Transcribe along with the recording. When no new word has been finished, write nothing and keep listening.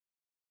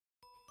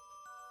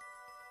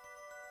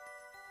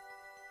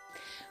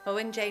Well,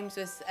 when James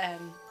was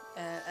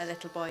a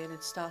little boy and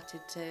had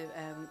started to,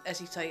 as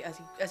he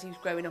was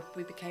growing up,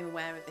 we became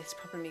aware of this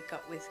problem he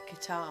got with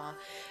catarrh,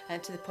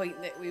 and to the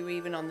point that we were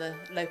even on the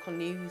local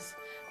news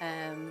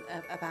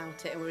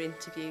about it and were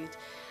interviewed.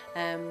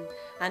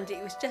 And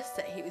it was just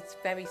that he was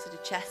very sort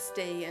of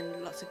chesty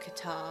and lots of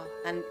catarrh,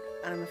 and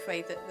I'm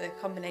afraid that the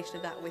combination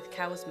of that with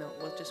cow's milk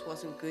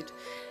wasn't good,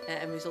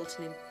 and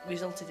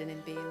resulted in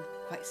him being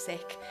quite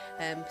sick,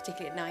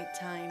 particularly at night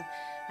time.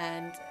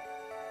 And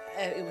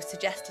it was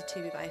suggested to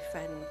me by a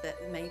friend that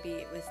maybe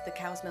it was the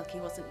cow's milk he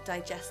wasn't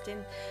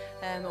digesting,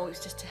 or it was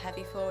just too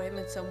heavy for him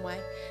in some way.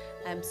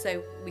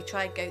 So we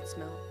tried goat's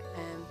milk,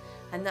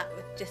 and that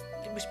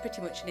it was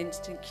pretty much an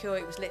instant cure.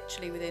 It was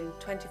literally within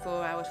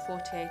 24 hours,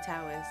 48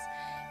 hours,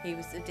 he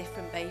was a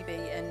different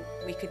baby, and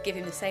we could give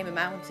him the same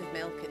amount of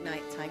milk at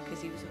night time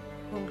because he was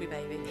a hungry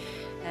baby,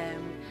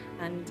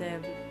 and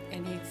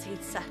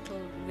he'd settle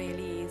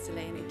really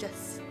easily, and it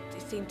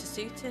seemed to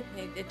suit him.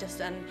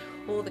 And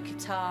all the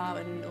catarrh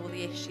and all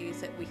the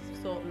issues that we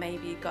thought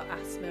maybe he got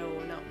asthma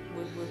or not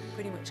were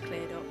pretty much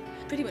cleared up.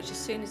 Pretty much as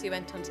soon as he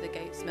went onto the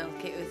goat's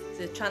milk, it was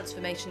the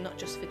transformation, not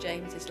just for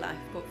James's life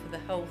but for the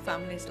whole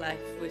family's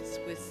life, was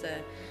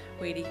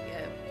really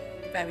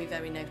very,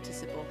 very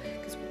noticeable,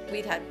 because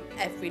we'd had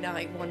every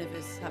night one of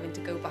us having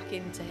to go back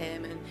into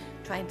him and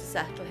trying to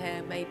settle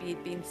him. Maybe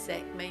he'd been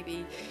sick,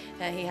 maybe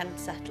he hadn't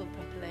settled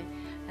properly,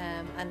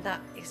 and that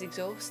is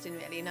exhausting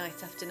really,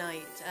 night after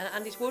night,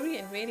 and it's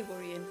worrying, really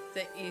worrying,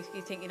 that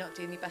you think you're not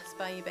doing your best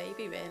by your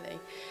baby really.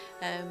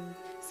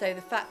 So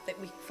the fact that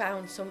we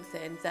found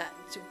something that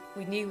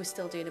we knew was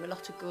still doing him a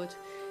lot of good,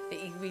 that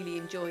he really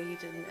enjoyed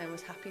and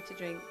was happy to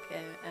drink,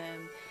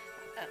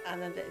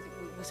 and then it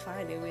was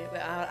fine.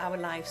 Our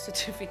lives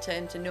sort of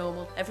returned to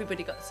normal.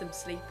 Everybody got some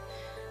sleep,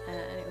 and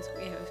it was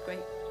great.